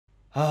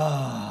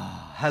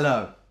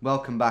Hello,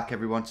 welcome back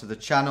everyone to the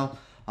channel.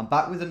 I'm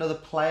back with another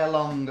play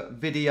along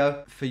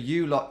video for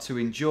you lot to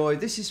enjoy.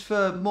 This is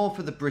more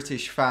for the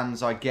British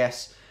fans, I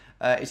guess.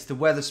 It's the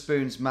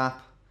Wetherspoons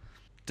map.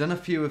 Done a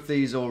few of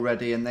these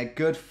already and they're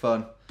good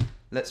fun.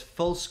 Let's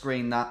full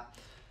screen that.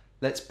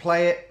 Let's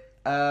play it.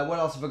 What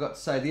else have I got to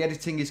say? The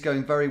editing is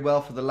going very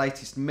well for the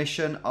latest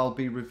mission. I'll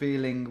be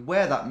revealing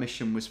where that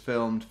mission was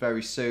filmed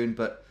very soon,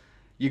 but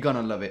you're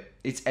gonna love it.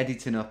 It's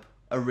editing up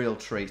a real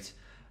treat.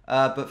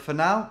 But for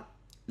now,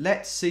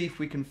 let's see if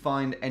we can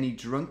find any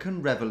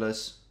drunken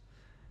revellers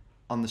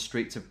on the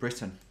streets of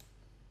Britain.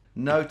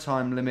 No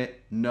time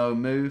limit, no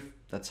move.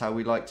 That's how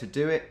we like to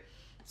do it.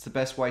 It's the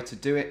best way to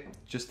do it,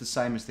 just the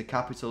same as the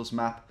capitals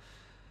map.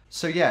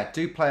 So yeah,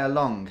 do play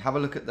along. Have a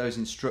look at those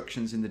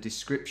instructions in the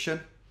description.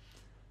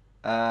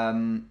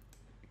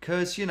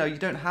 Because, you know, you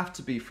don't have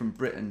to be from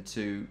Britain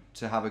to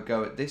have a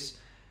go at this.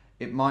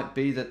 It might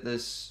be that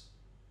there's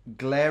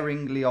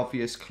glaringly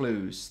obvious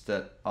clues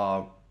that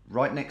are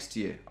right next to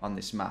you on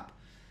this map.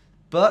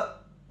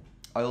 But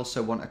I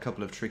also want a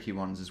couple of tricky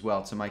ones as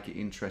well to make it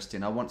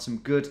interesting. I want some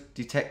good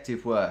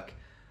detective work.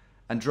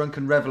 And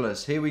drunken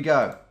revellers, here we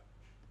go.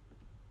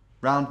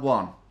 Round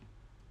one.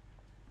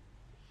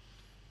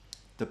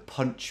 The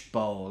Punch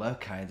Bowl.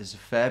 Okay, there's a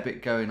fair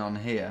bit going on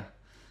here.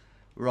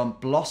 We're on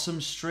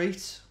Blossom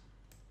Street.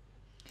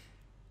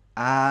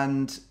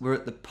 And we're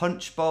at the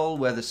Punch Bowl,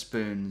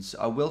 Wetherspoons.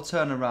 I will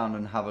turn around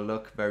and have a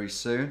look very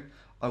soon.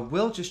 I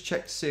will just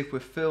check to see if we're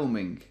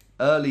filming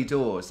early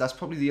doors. That's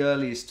probably the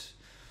earliest,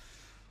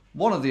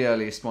 one of the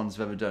earliest ones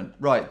I've ever done.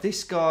 Right,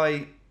 this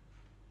guy,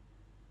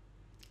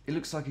 it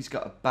looks like he's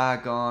got a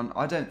bag on.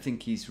 I don't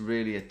think he's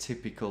really a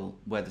typical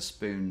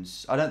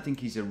Wetherspoons. I don't think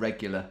he's a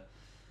regular.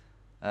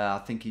 I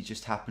think he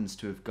just happens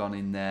to have gone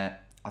in there.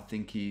 I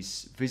think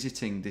he's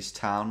visiting this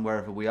town,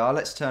 wherever we are.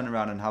 Let's turn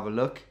around and have a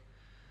look.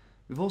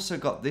 We've also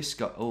got this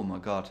guy. Oh my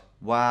God.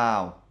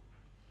 Wow.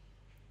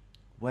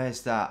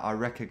 Where's that? I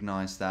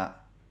recognise that.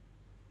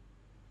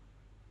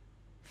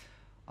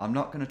 I'm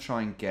not going to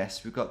try and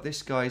guess. We've got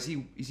this guy. Is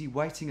he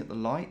waiting at the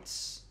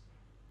lights?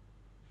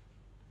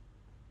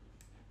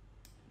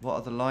 What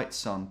are the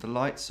lights on? The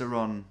lights are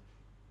on.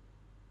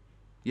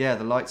 Yeah,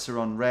 the lights are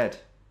on red.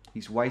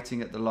 He's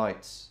waiting at the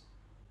lights.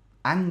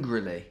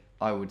 Angrily,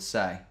 I would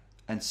say.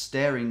 And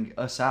staring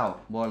us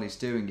out while he's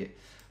doing it.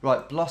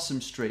 Right, Blossom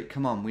Street.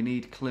 Come on, we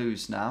need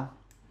clues now.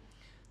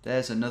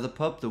 There's another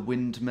pub, the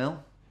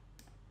Windmill.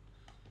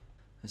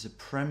 There's a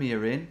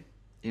Premier Inn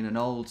in an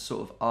old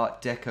sort of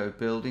Art Deco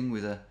building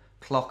with a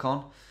clock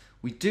on.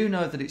 We do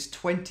know that it's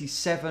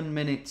 27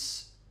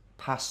 minutes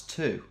past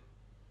 2.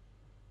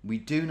 We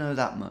do know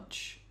that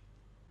much.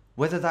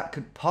 Whether that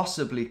could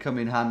possibly come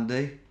in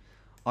handy,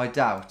 I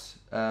doubt.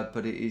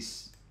 But it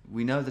is.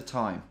 We know the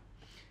time.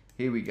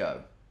 Here we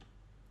go.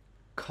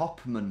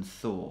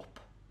 Copmanthorpe.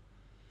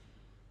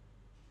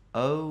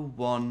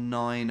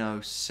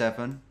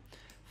 01907.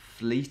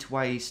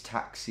 Fleetways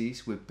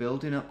taxis. We're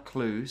building up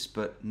clues,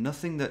 but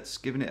nothing that's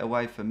giving it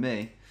away for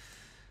me.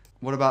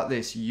 What about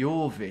this?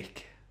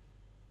 Jorvik.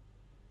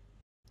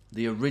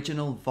 The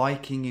original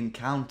Viking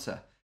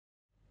encounter.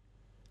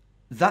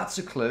 That's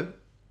a clue.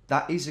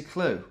 That is a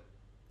clue.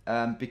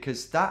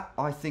 Because that,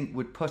 I think,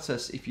 would put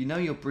us, if you know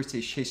your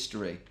British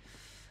history,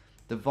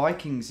 the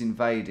Vikings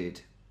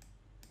invaded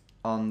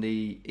on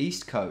the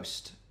East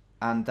Coast,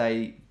 and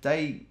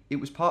it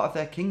was part of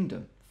their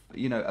kingdom.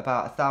 You know,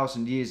 about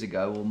 1,000 years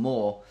ago or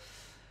more,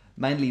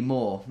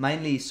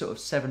 mainly sort of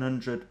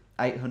 700,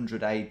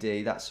 800 AD,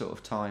 that sort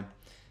of time.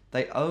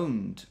 They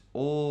owned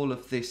all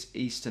of this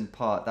eastern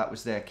part. That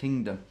was their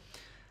kingdom.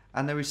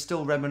 And there is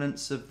still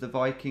remnants of the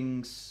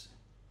Vikings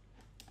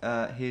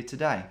here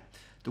today.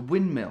 The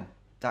Windmill,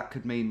 that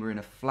could mean we're in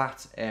a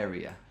flat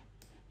area,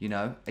 you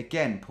know,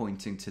 again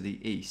pointing to the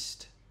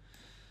east.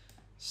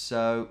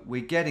 So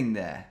we're getting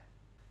there.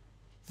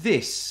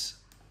 This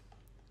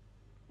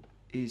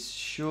is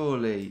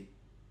surely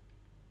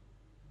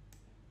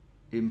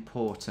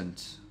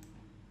important.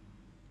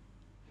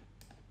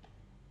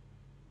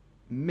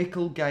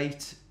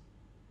 Micklegate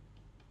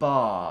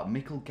Bar.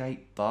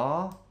 Micklegate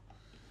Bar?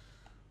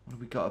 What have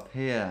we got up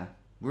here?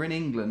 We're in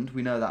England,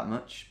 we know that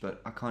much,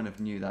 but I kind of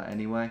knew that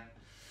anyway.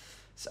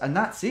 So, and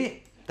that's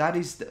it.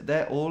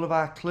 They're all of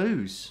our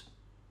clues.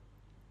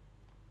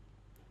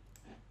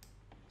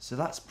 So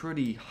that's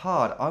pretty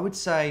hard. I would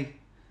say,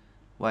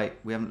 wait,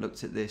 we haven't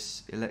looked at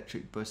this.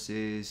 Electric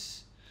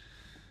buses.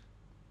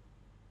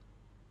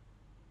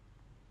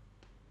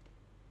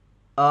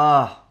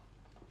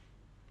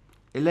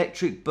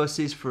 Electric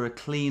buses for a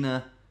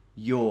cleaner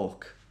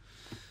York.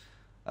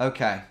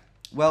 Okay.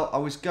 Well, I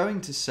was going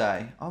to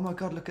say, oh my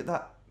God, look at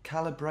that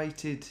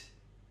calibrated.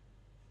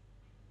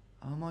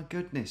 Oh my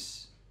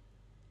goodness.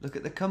 Look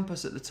at the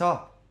compass at the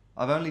top.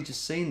 I've only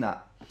just seen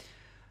that.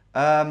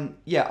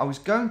 Yeah, I was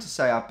going to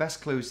say our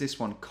best clue is this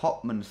one,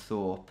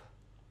 Copmanthorpe.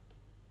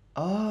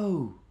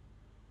 Oh,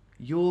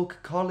 York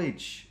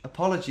College.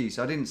 Apologies,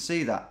 I didn't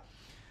see that.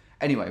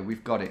 Anyway,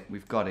 we've got it.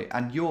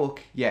 And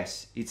York,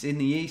 yes, it's in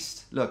the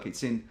east. Look,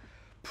 it's in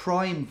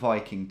prime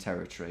Viking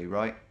territory,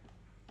 right?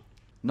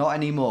 Not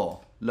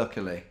anymore,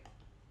 luckily.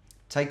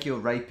 Take your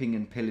raping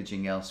and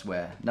pillaging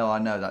elsewhere. No, I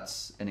know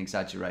that's an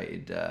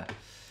exaggerated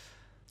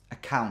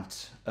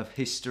account of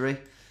history.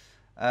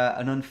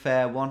 An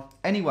unfair one.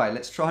 Anyway,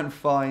 let's try and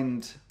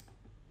find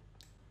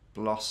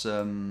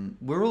Blossom.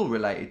 We're all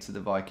related to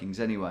the Vikings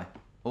anyway.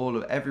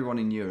 Everyone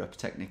in Europe,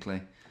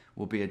 technically,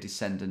 will be a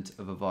descendant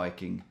of a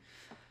Viking.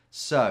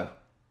 So,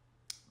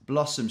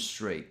 Blossom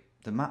Street.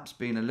 The map's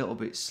been a little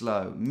bit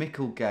slow.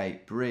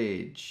 Micklegate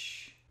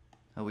Bridge.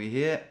 Are we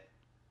here?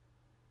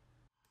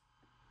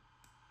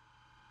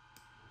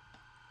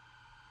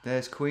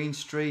 There's Queen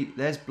Street.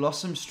 There's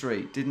Blossom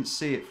Street. Didn't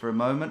see it for a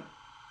moment.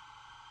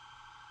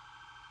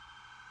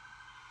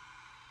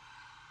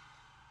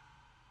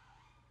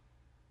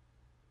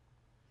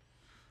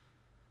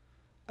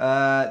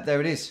 There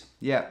it is.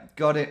 Yeah,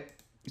 got it.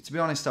 To be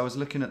honest, I was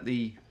looking at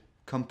the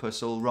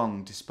compass all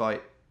wrong,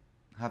 despite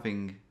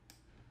having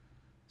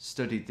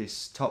studied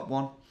this top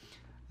one.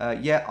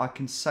 Yeah, I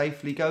can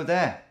safely go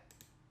there.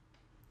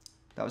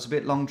 That was a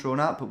bit long drawn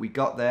out, but we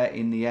got there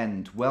in the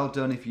end. Well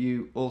done if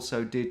you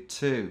also did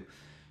too.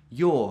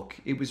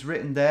 York, it was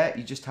written there.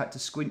 You just had to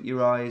squint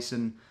your eyes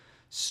and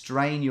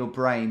strain your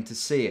brain to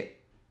see it.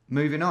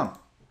 Moving on.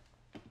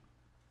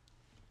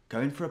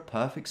 Going for a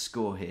perfect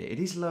score here. It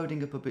is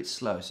loading up a bit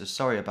slow, so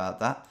sorry about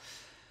that.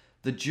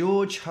 The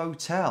George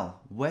Hotel,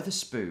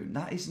 Wetherspoon.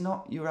 That is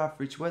not your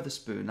average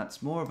Wetherspoon.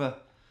 That's more of a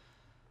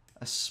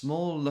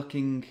small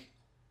looking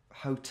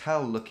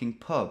hotel looking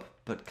pub,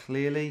 but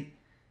clearly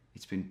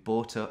it's been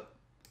bought up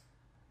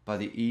by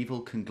the evil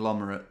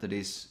conglomerate that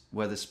is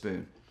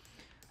Wetherspoon.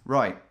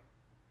 Right.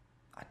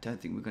 I don't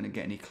think we're going to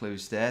get any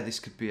clues there. This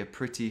could be a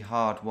pretty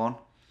hard one.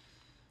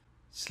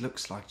 This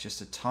looks like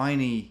just a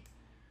tiny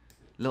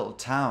little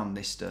town,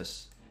 this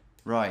does.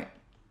 Right.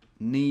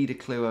 Need a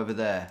clue over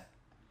there.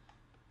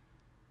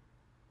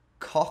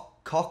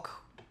 Cooks.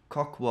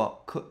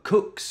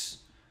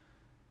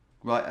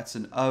 Right, that's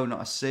an O,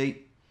 not a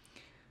C.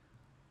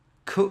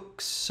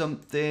 Cooks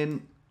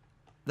something.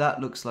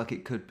 That looks like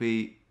it could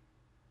be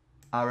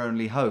our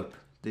only hope,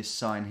 this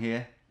sign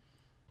here.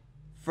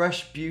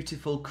 Fresh,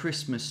 beautiful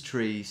Christmas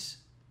trees.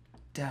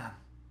 Damn.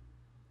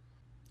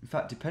 In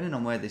fact, depending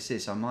on where this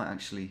is, I might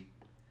actually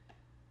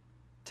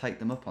take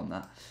them up on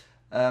that.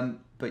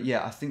 But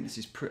yeah, I think this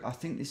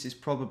is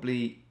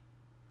probably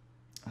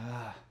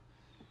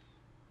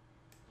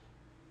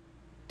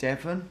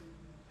Devon.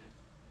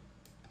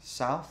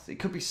 South. It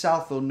could be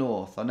south or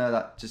north. I know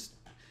that just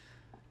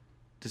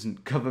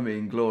doesn't cover me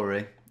in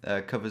glory.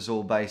 Covers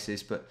all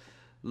bases, but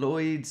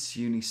Lloyd's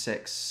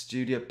Unisex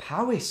Studio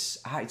Powys.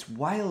 It's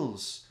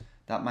Wales.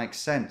 That makes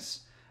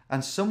sense.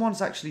 And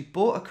someone's actually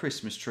bought a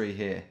Christmas tree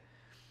here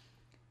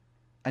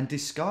and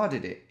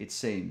discarded it, it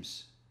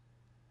seems.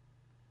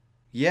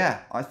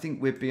 Yeah, I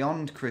think we're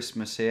beyond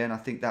Christmas here, and I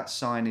think that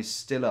sign is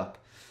still up.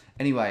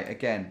 Anyway,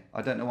 again,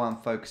 I don't know why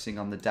I'm focusing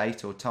on the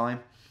date or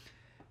time.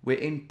 We're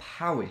in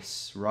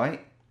Powys,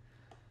 right?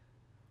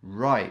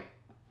 Right.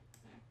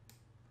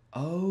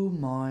 Oh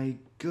my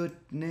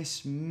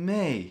goodness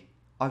me.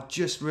 I've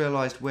just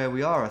realised where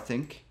we are, I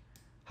think.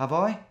 Have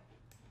I?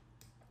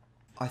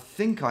 I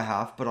think I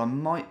have, but I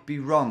might be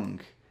wrong.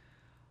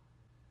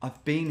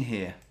 I've been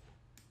here.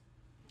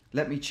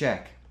 Let me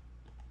check.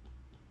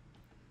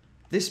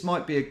 This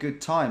might be a good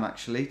time,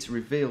 actually, to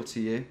reveal to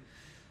you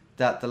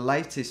that the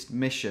latest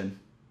mission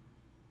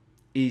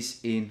is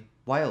in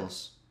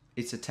Wales.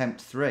 It's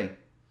attempt 3.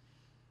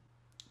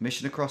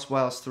 Mission across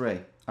Wales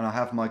 3. And I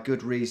have my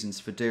good reasons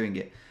for doing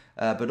it.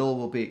 But all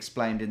will be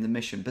explained in the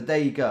mission. But there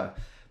you go.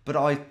 But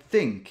I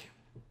think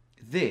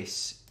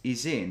this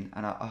is in,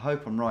 and I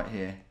hope I'm right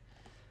here,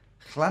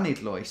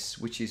 Llanidloes,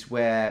 which is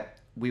where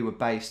we were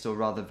based, or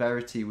rather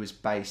Verity was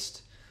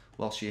based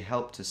while she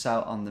helped us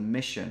out on the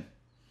mission.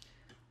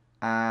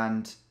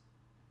 And,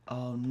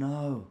 oh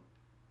no,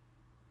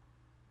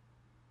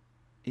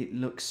 it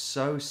looks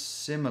so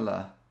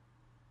similar,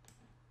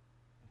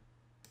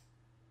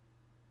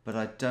 but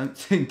I don't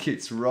think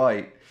it's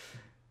right.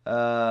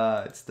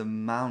 It's the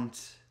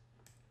Mount.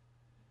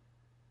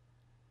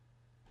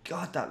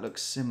 God, that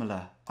looks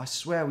similar. I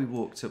swear we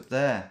walked up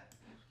there.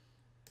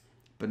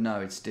 But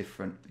no, it's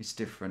different. It's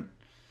different.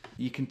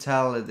 You can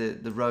tell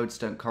the roads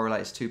don't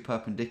correlate. It's too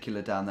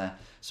perpendicular down there.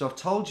 So I've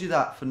told you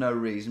that for no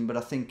reason, but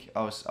I think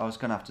I was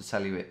going to have to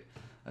tell you it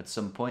at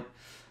some point.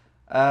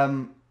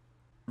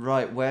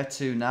 Right, where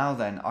to now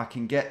then? I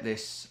can get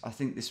this. I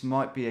think this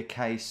might be a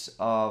case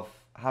of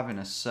having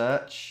a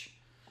search.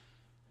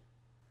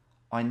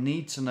 I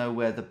need to know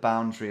where the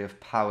boundary of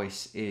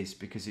Powys is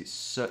because it's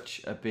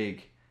such a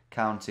big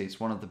county. It's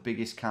one of the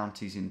biggest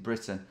counties in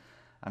Britain,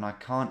 and I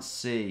can't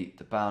see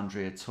the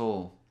boundary at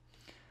all.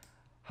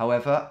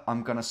 However,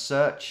 I'm going to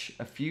search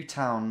a few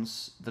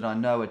towns that I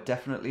know are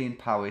definitely in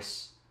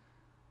Powys,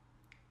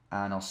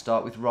 and I'll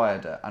start with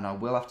Rhyder, and I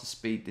will have to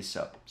speed this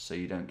up so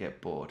you don't get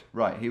bored.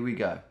 Right, here we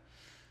go.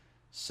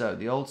 So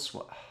the old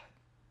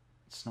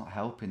it's not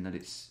helping that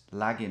it's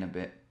lagging a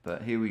bit,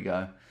 but here we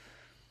go.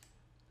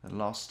 The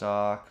Lost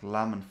Ark,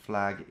 Lamb and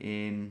Flag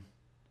Inn.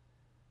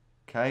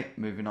 Okay,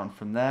 moving on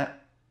from there.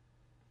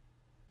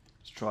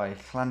 Let's try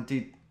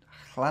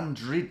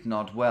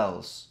Llandrindod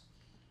Wells.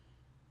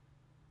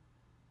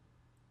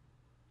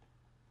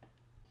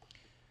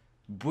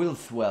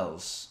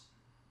 Bwylthwells.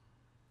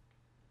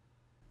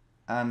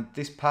 And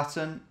this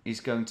pattern is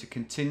going to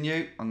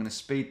continue. I'm going to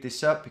speed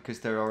this up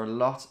because there are a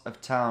lot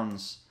of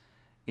towns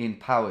in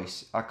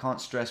Powys. I can't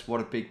stress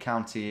what a big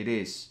county it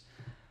is.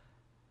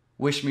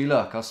 Wish me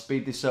luck. I'll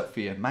speed this up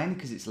for you, mainly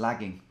because it's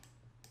lagging.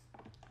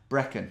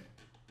 Brecon.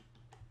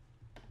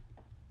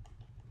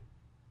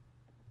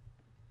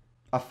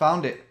 I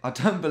found it. I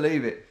don't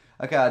believe it.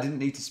 Okay, I didn't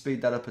need to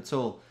speed that up at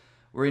all.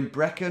 We're in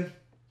Brecon.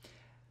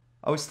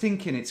 I was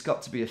thinking it's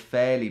got to be a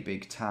fairly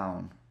big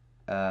town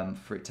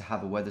for it to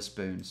have a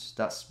Wetherspoons.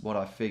 That's what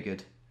I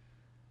figured.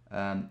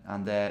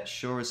 And there,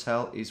 sure as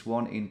hell, is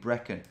one in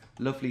Brecon.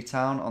 Lovely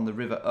town on the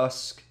River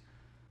Usk.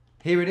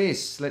 Here it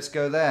is. Let's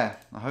go there.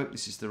 I hope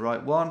this is the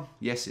right one.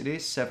 Yes, it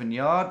is. 7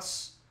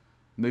 yards.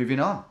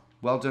 Moving on.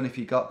 Well done if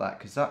you got that,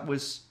 because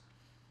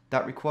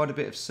that required a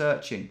bit of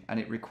searching, and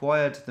it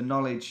required the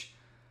knowledge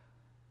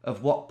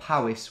of what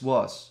Powys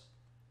was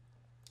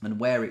and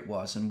where it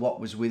was and what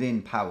was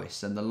within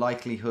Powys and the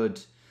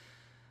likelihood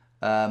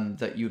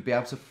that you'd be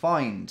able to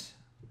find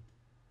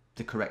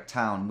the correct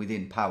town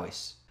within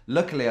Powys.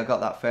 Luckily, I got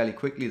that fairly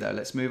quickly though.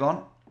 Let's move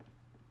on.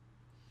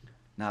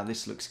 Now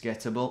this looks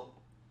gettable.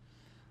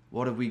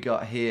 What have we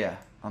got here?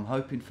 I'm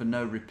hoping for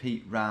no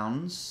repeat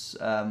rounds,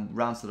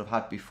 rounds that I've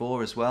had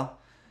before as well,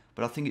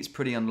 but I think it's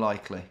pretty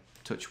unlikely.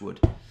 Touch wood.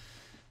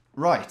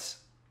 Right.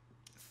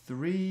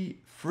 Free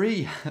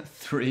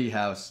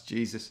house.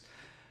 Jesus.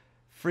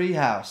 Free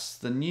house.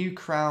 The New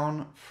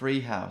Crown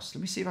Free House.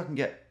 Let me see if I can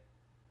get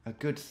a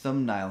good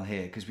thumbnail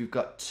here, because we've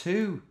got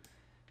two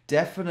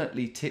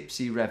definitely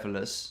tipsy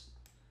revelers.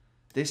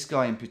 This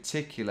guy in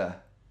particular.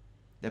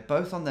 They're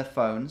both on their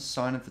phones.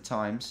 Sign of the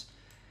times.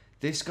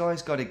 This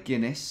guy's got a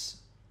Guinness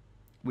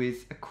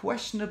with a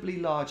questionably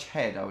large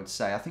head, I would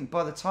say. I think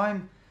by the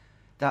time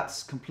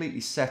that's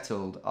completely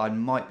settled, I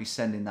might be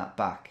sending that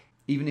back,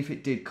 even if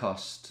it did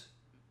cost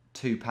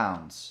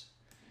 £2.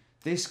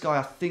 This guy,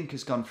 I think,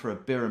 has gone for a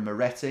Birra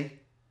Moretti,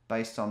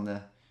 based on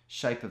the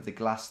shape of the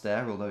glass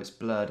there, although it's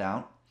blurred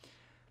out.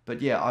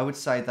 But yeah, I would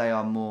say they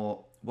are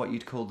more what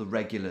you'd call the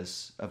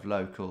regulars of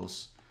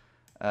locals.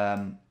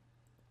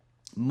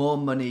 More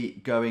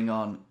money going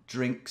on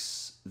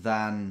drinks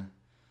than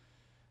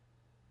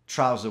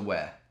trouser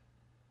wear,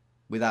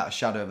 without a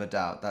shadow of a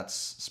doubt. That's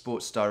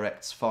Sports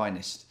Direct's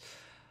finest.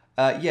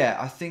 Yeah,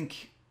 I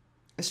think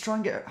let's try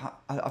and get...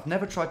 I've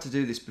never tried to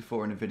do this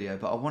before in a video,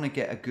 but I want to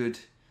get a good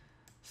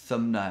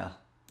thumbnail.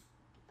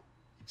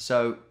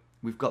 So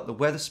we've got the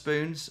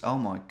Wetherspoons. Oh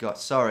my god,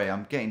 sorry,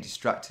 I'm getting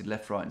distracted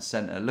left, right and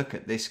centre. Look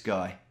at this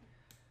guy.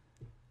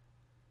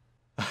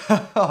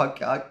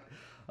 I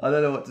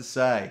don't know what to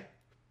say.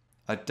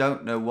 I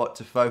don't know what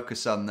to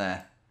focus on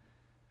there.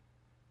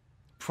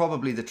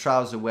 Probably the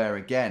trouser wear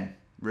again,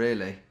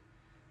 really.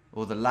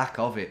 Or the lack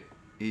of it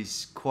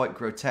is quite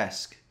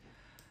grotesque.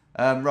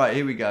 Right,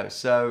 here we go.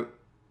 So...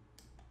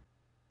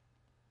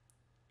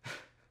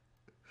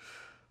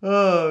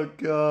 oh,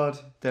 God.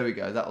 There we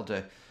go. That'll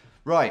do.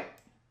 Right.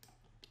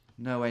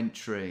 No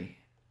entry.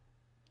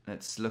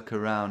 Let's look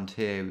around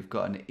here. We've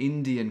got an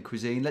Indian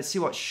cuisine. Let's see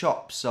what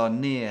shops are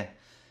near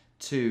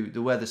to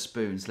the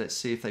Wetherspoons. Let's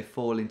see if they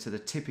fall into the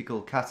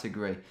typical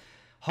category.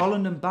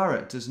 Holland and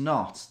Barrett does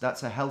not.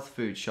 That's a health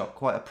food shop.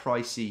 Quite a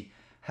pricey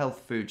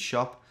health food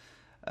shop.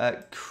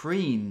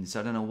 Creans.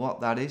 I don't know what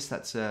that is.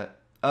 That's a...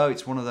 oh,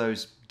 it's one of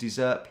those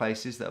dessert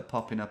places that are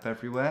popping up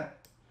everywhere.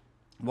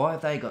 Why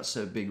have they got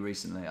so big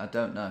recently? I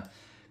don't know.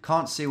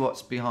 Can't see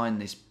what's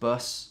behind this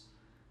bus.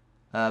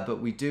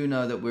 But we do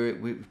know that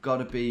we've got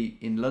to be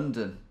in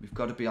London. We've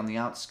got to be on the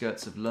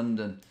outskirts of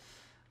London,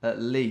 at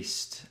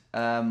least.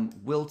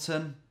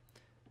 Wilton,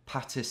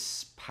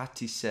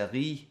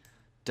 Patisserie.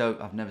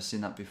 Dope. I've never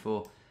seen that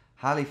before.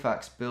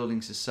 Halifax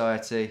Building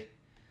Society.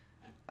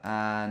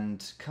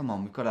 And come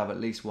on, we've got to have at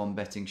least one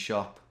betting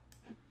shop.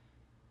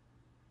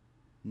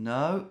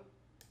 No.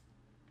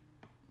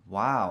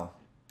 Wow.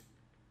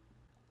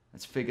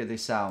 Let's figure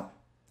this out.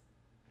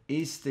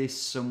 Is this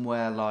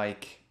somewhere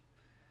like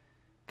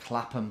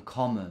Clapham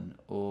Common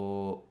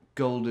or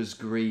Golders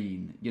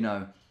Green? You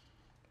know,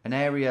 an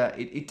area...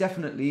 It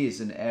definitely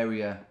is an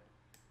area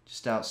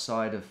just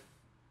outside of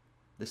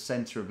the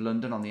centre of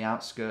London, on the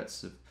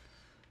outskirts of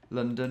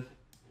London.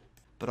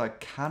 But I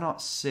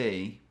cannot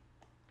see...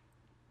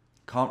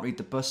 can't read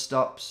the bus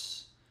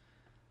stops.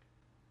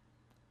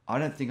 I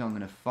don't think I'm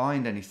going to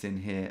find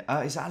anything here.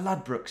 Is that a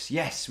Ladbrokes?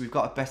 Yes, we've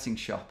got a betting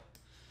shop.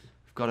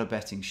 We've got a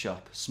betting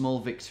shop. Small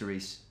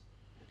victories.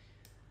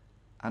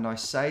 And I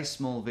say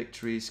small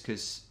victories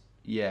because,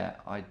 yeah,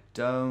 I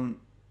don't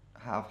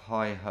have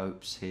high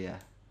hopes here.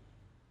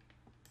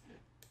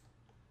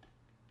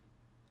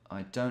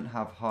 I don't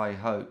have high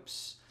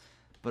hopes.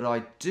 But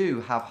I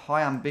do have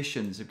high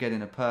ambitions of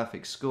getting a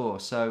perfect score.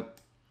 So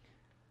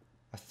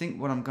I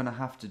think what I'm going to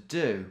have to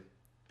do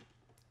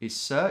is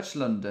search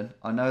London.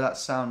 I know that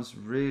sounds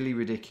really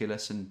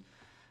ridiculous and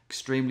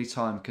extremely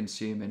time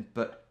consuming,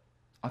 but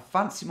I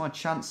fancy my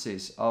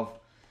chances of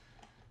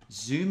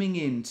zooming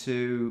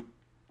into,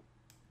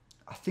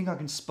 I think I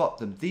can spot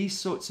them. These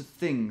sorts of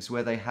things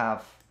where they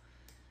have,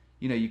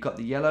 you know, you've got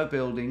the yellow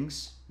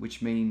buildings,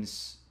 which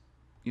means,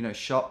 you know,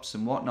 shops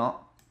and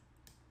whatnot.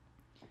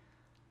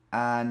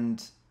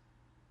 And,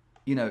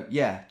 you know,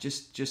 yeah,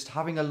 just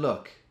having a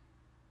look,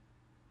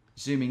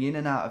 zooming in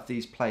and out of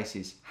these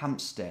places.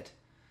 Hampstead,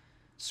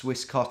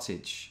 Swiss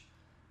Cottage,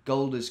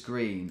 Golders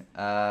Green.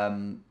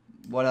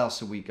 What else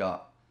have we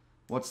got?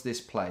 What's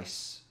this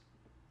place?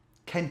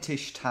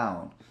 Kentish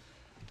Town.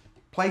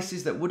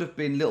 Places that would have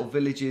been little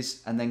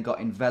villages and then got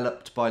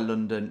enveloped by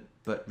London,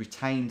 but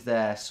retained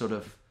their sort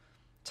of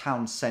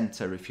town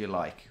centre, if you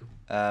like.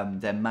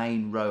 Their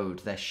main road,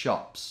 their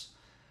shops.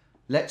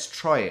 Let's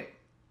try it.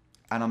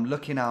 And I'm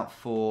looking out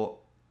for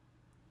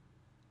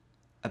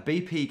a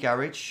BP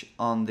garage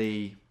on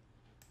the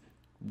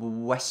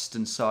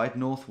western side,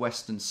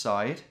 northwestern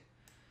side.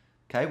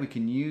 Okay, we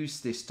can use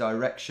this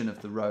direction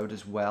of the road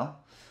as well.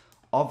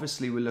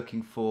 Obviously, we're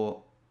looking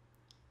for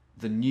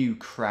the new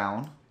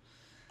Crown.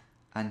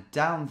 And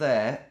down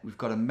there, we've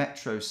got a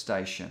metro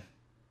station.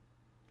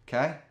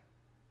 Okay?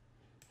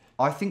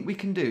 I think we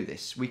can do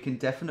this. We can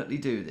definitely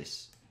do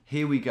this.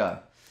 Here we go.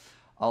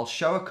 I'll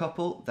show a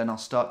couple, then I'll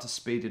start to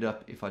speed it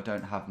up if I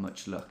don't have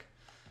much luck.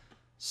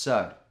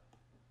 So,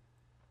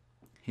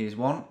 here's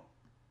one.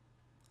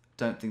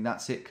 Don't think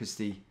that's it because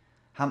the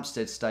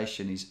Hampstead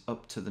station is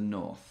up to the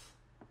north.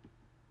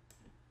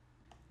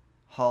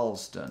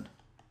 Harlesden.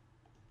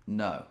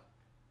 No.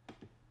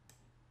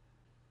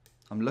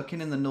 I'm looking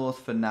in the north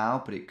for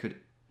now, but it could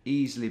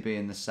easily be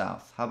in the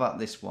south. How about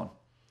this one?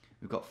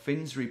 We've got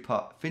Finsbury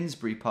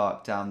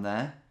Park down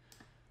there.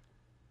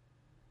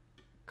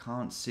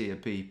 Can't see a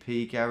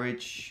BP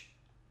garage.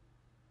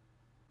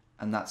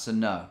 And that's a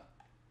no.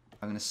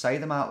 I'm going to say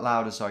them out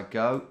loud as I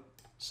go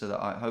so that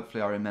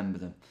hopefully I remember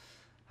them.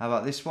 How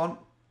about this one?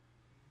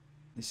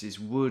 This is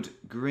Wood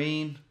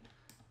Green.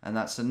 And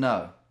that's a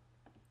no.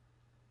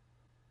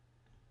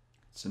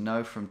 It's a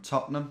no from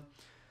Tottenham.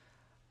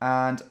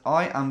 And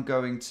I am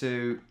going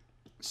to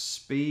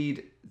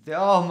speed...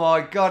 Oh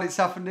my God, it's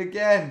happened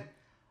again.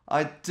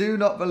 I do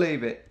not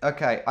believe it.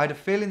 Okay, I had a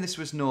feeling this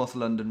was North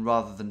London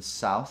rather than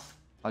South.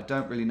 I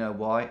don't really know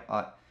why.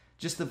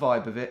 Just the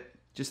vibe of it.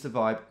 Just the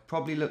vibe.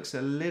 Probably looks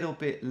a little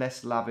bit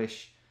less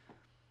lavish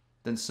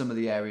than some of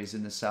the areas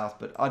in the South.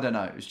 But I don't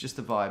know. It was just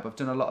the vibe. I've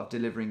done a lot of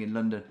delivering in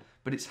London.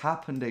 But it's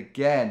happened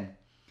again.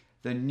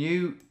 The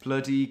new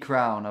bloody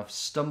Crown. I've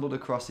stumbled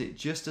across it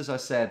just as I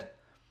said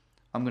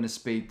I'm going to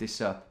speed this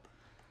up.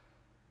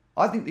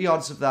 I think the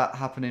odds of that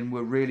happening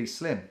were really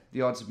slim.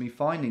 The odds of me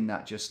finding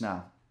that just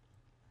now.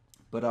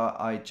 But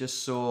I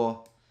just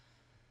saw...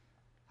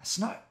 It's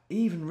not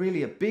even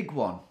really a big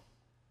one.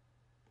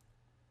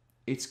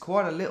 It's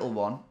quite a little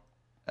one.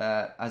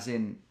 As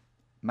in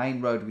main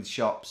road with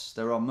shops.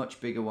 There are much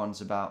bigger ones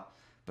about.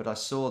 But I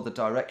saw the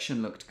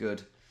direction looked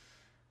good.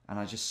 And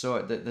I just saw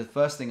it. The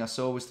first thing I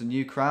saw was the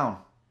new Crown.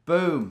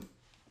 Boom.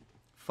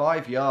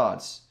 5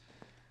 yards.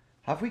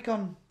 Have we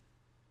gone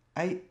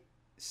 8?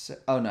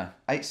 Oh no,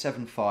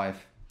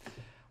 875.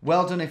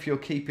 Well done if you're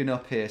keeping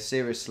up here,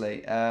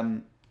 seriously.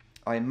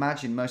 I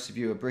imagine most of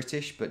you are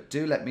British, but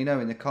do let me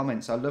know in the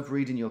comments. I love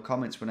reading your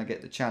comments when I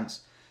get the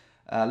chance.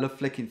 I love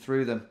flicking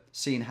through them,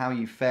 seeing how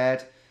you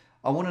fared.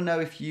 I want to know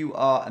if you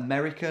are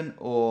American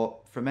or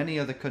from any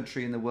other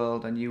country in the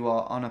world and you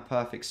are on a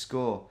perfect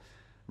score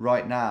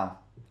right now.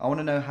 I want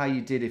to know how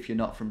you did if you're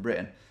not from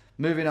Britain.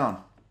 Moving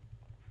on.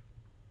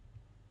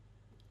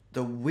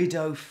 The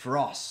Widow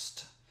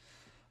Frost.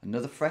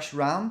 Another fresh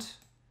round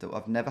that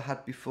I've never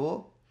had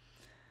before.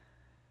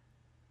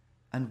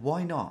 And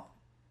why not?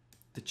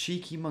 The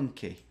Cheeky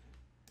Monkey.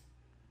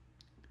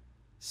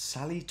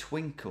 Sally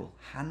Twinkle.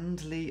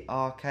 Handley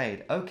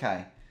Arcade.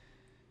 Okay.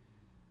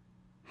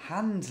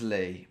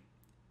 Handley.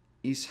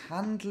 Is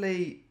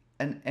Handley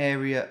an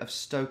area of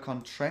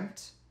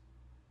Stoke-on-Trent?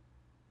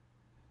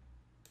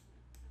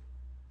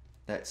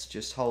 Let's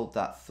just hold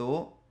that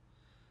thought.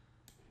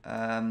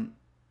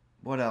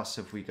 What else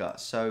have we got?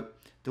 So,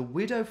 the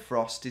Widow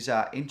Frost is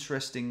our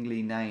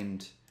interestingly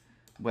named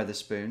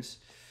Wetherspoons.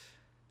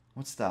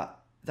 What's that?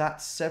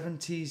 That's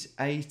 70s,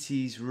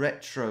 80s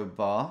retro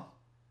bar.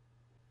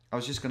 I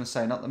was just going to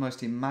say, not the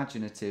most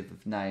imaginative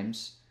of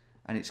names.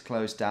 And it's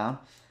closed down.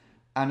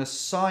 And a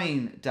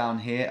sign down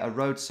here, a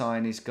road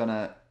sign, is going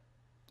to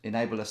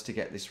enable us to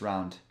get this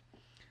round.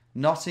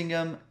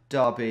 Nottingham,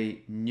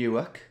 Derby,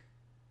 Newark.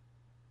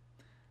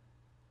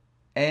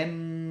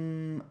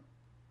 Is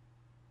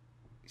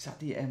that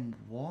the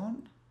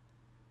M1?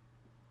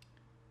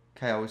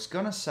 Okay, I was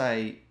going to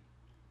say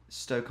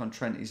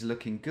Stoke-on-Trent is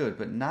looking good,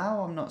 but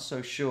now I'm not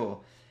so sure.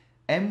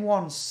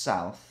 M1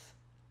 South.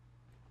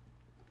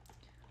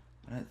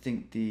 I don't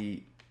think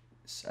the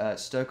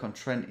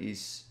Stoke-on-Trent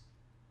is...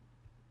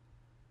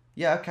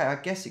 Yeah, okay, I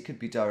guess it could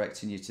be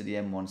directing you to the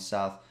M1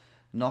 South.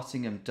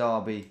 Nottingham,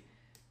 Derby,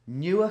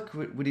 Newark.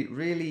 Would it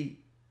really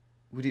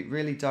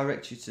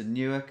direct you to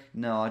Newark?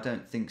 No, I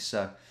don't think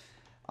so.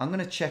 I'm going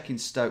to check in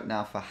Stoke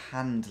now for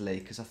Handley,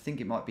 because I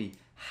think it might be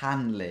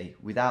Hanley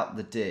without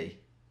the D.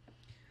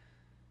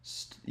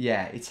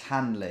 Yeah, it's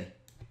Hanley.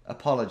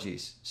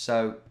 Apologies.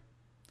 So,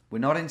 we're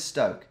not in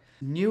Stoke.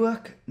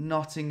 Newark,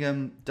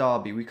 Nottingham,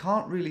 Derby. We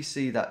can't really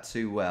see that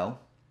too well.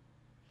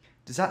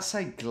 Does that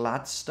say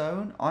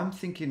Gladstone? I'm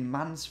thinking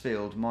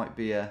Mansfield might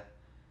be a...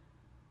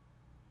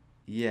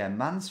 Yeah,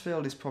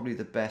 Mansfield is probably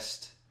the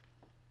best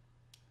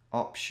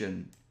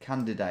option,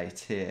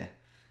 candidate here.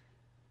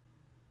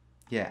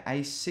 Yeah,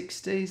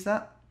 A60 is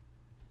that?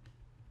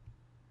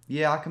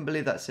 Yeah, I can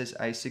believe that says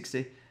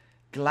A60.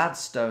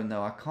 Gladstone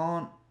though, I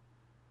can't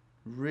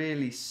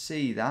really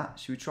see that.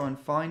 Should we try and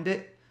find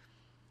it?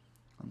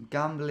 I'm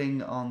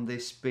gambling on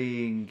this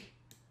being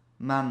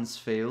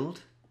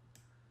Mansfield.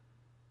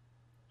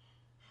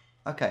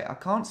 Okay, I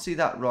can't see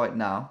that right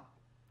now.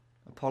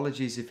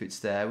 Apologies if it's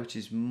there, which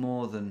is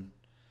more than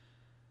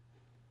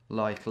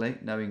likely,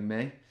 knowing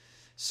me.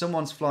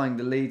 Someone's flying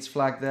the Leeds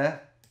flag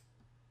there.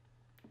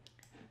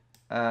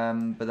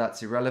 But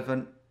that's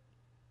irrelevant.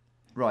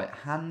 Right,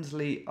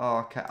 Handley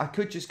Arcade. I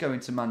could just go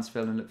into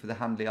Mansfield and look for the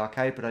Handley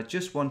Arcade, but I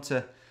just want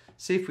to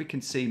see if we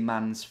can see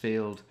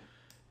Mansfield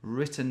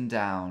written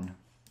down.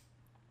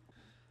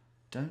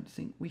 Don't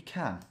think we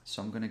can.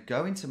 So I'm going to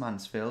go into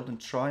Mansfield and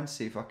try and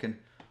see if I can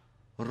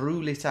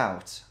rule it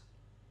out.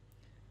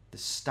 The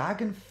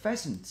Stag and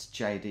Pheasant,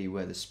 JD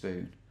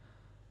Wetherspoon.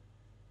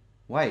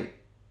 Wait.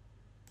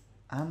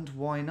 And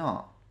why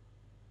not?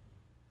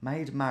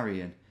 Maid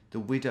Marian. The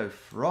Widow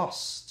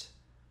Frost.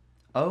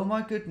 Oh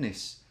my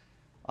goodness.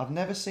 I've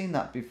never seen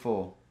that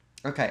before.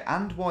 Okay,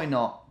 and why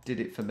not did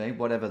it for me,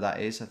 whatever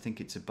that is. I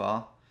think it's a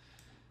bar.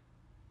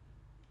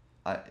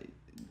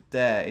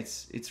 There,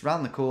 it's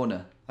round the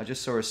corner. I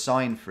just saw a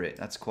sign for it.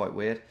 That's quite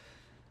weird.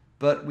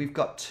 But we've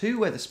got two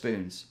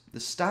Wetherspoons. The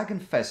Stag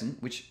and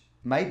Pheasant, which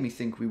made me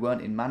think we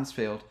weren't in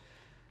Mansfield.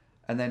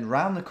 And then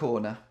round the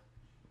corner,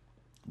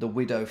 the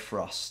Widow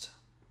Frost.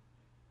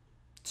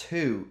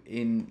 Two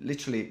in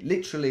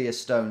literally a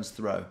stone's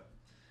throw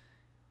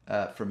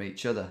from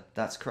each other.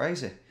 That's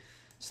crazy.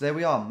 So there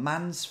we are.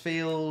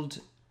 Mansfield,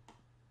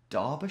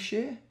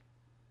 Derbyshire?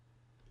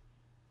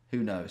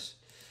 Who knows?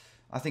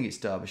 I think it's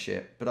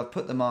Derbyshire. But I've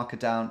put the marker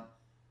down.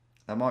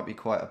 That might be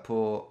quite a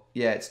poor...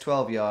 Yeah, it's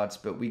 12 yards,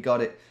 but we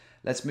got it.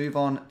 Let's move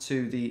on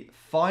to the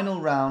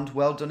final round.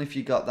 Well done if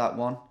you got that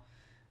one.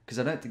 Because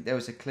I don't think there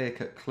was a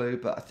clear-cut clue,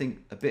 but I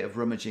think a bit of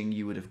rummaging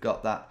you would have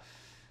got that.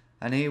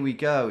 And here we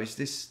go. Is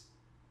this...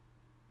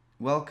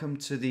 Welcome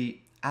to the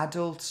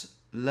Adult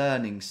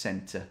Learning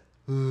Centre.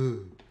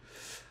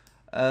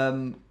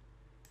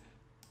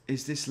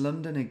 Is this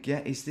London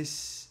again? Is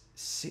this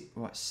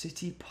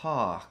City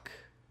Park?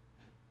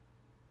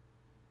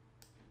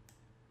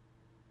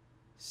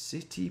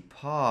 City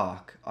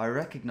Park. I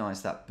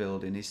recognise that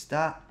building. Is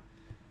that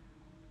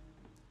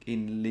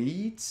in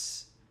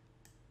Leeds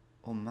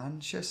or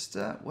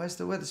Manchester? Where's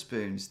the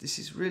Wetherspoons? This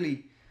is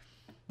really...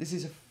 This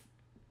is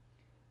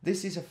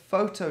a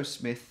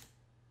photosmith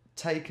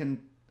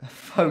taken... A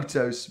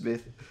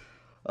photosmith.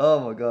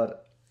 Oh my god.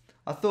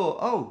 I thought,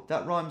 oh,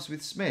 that rhymes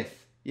with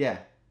Smith. Yeah,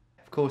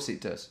 of course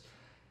it does.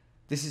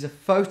 This is a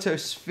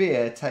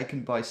photosphere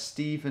taken by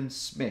Stephen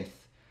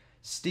Smith.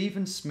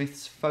 Stephen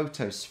Smith's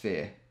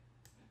photosphere.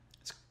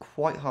 It's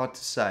quite hard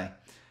to say.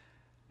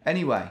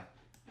 Anyway,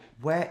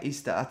 where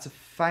is that? That's a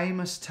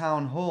famous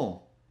town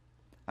hall.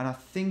 And I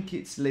think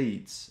it's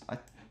Leeds. I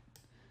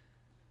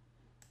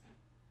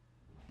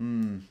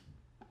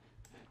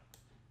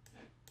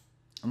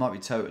might be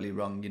totally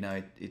wrong, you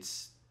know,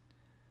 it's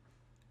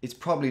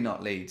probably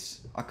not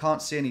Leeds. I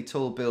can't see any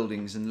tall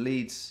buildings, and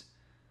Leeds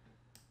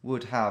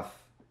would have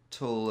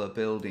taller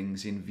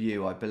buildings in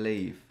view, I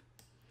believe.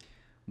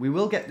 We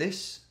will get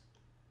this.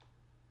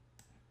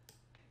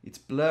 It's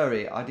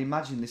blurry. I'd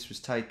imagine this was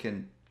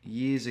taken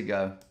years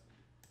ago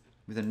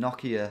with a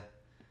Nokia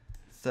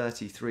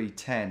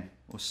 3310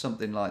 or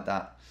something like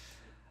that.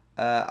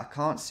 I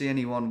can't see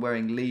anyone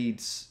wearing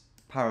Leeds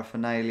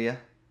paraphernalia.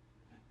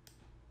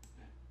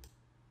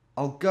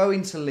 I'll go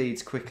into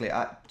Leeds quickly.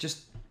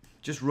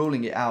 Just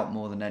ruling it out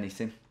more than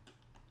anything.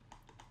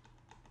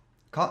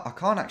 I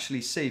can't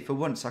actually see, for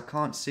once, I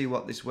can't see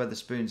what this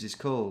Wetherspoons is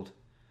called.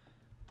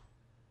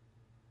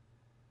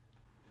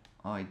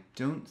 I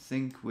don't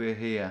think we're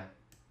here.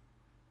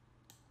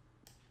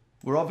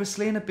 We're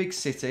obviously in a big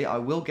city. I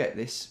will get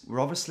this. We're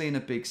obviously in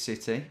a big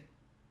city.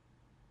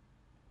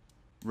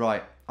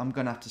 Right, I'm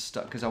going to have to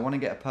start, because I want to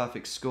get a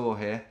perfect score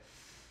here.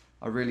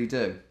 I really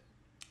do.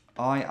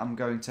 I am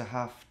going to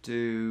have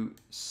to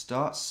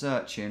start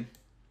searching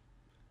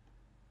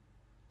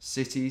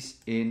cities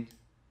in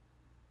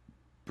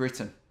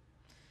Britain.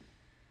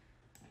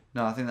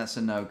 No, I think that's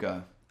a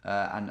no-go.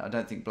 And I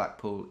don't think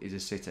Blackpool is a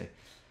city.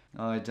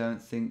 I don't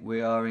think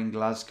we are in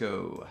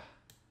Glasgow.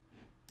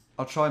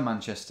 I'll try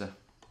Manchester.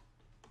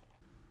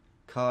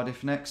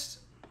 Cardiff next.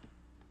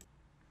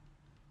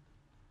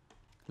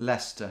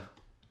 Leicester.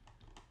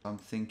 I'm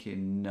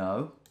thinking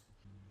no.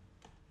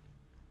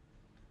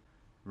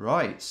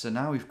 Right, so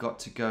now we've got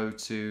to go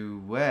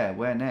to where?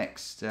 Where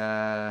next?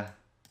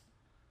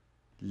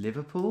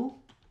 Liverpool?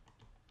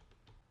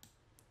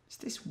 Is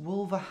this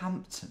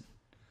Wolverhampton?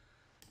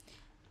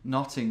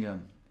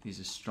 Nottingham. He's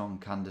a strong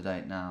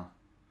candidate now.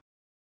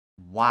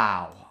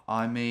 Wow.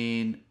 I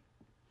mean,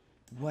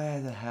 where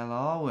the hell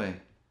are we?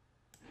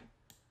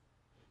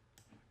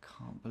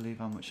 Can't believe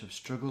how much I've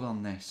struggled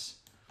on this.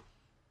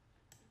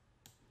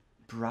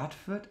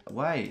 Bradford?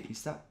 Wait,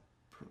 is that...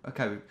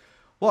 Okay,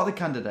 what are the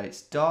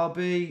candidates?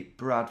 Derby,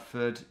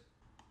 Bradford.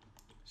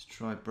 Let's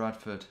try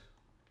Bradford.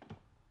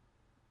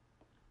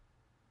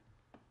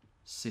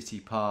 City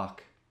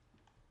Park.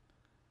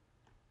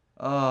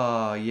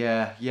 Oh,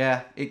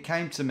 yeah, it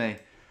came to me.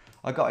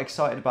 I got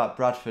excited about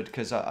Bradford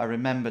because I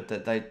remembered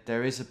that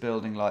there is a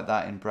building like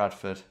that in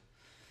Bradford.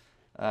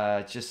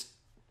 Just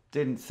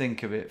didn't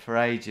think of it for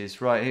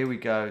ages. Right, here we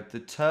go. The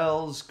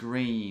Turles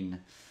Green.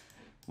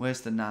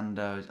 Where's the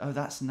Nando's? Oh,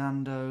 that's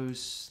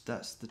Nando's.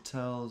 That's the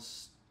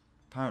Turles.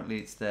 Apparently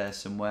it's there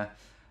somewhere.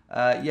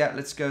 Yeah,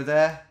 let's go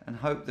there and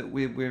hope that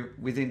we're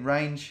within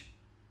range.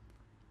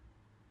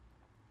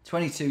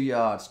 22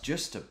 yards,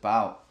 just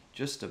about.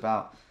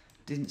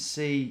 Didn't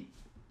see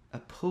a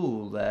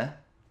pool there.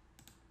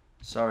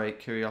 Sorry,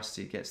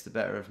 curiosity gets the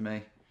better of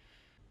me.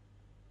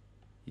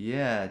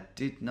 Yeah,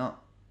 did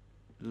not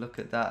look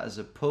at that as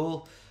a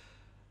pool.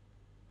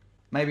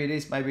 Maybe it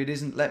is, maybe it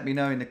isn't. Let me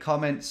know in the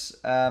comments.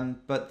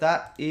 But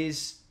that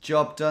is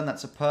job done.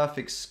 That's a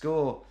perfect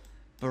score.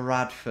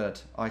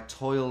 Bradford, I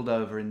toiled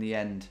over in the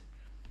end.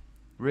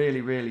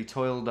 Really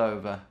toiled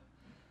over.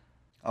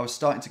 I was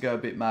starting to go a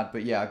bit mad,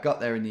 but yeah, I got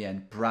there in the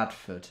end.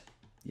 Bradford,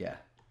 yeah.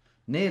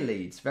 Near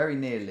Leeds, very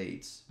near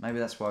Leeds. Maybe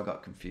that's why I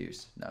got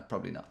confused. No,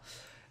 probably not.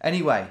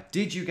 Anyway,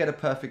 did you get a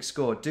perfect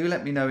score? Do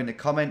let me know in the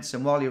comments.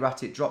 And while you're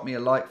at it, drop me a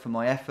like for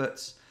my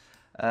efforts.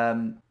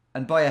 And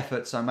by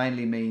efforts, I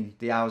mainly mean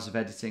the hours of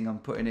editing I'm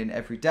putting in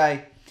every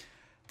day.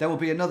 There will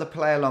be another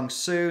play along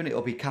soon. It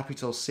will be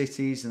capital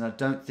cities. And I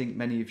don't think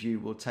many of you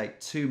will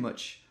take too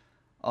much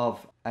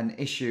of an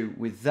issue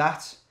with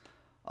that.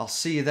 I'll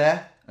see you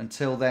there.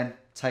 Until then,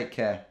 take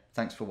care.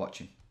 Thanks for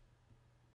watching.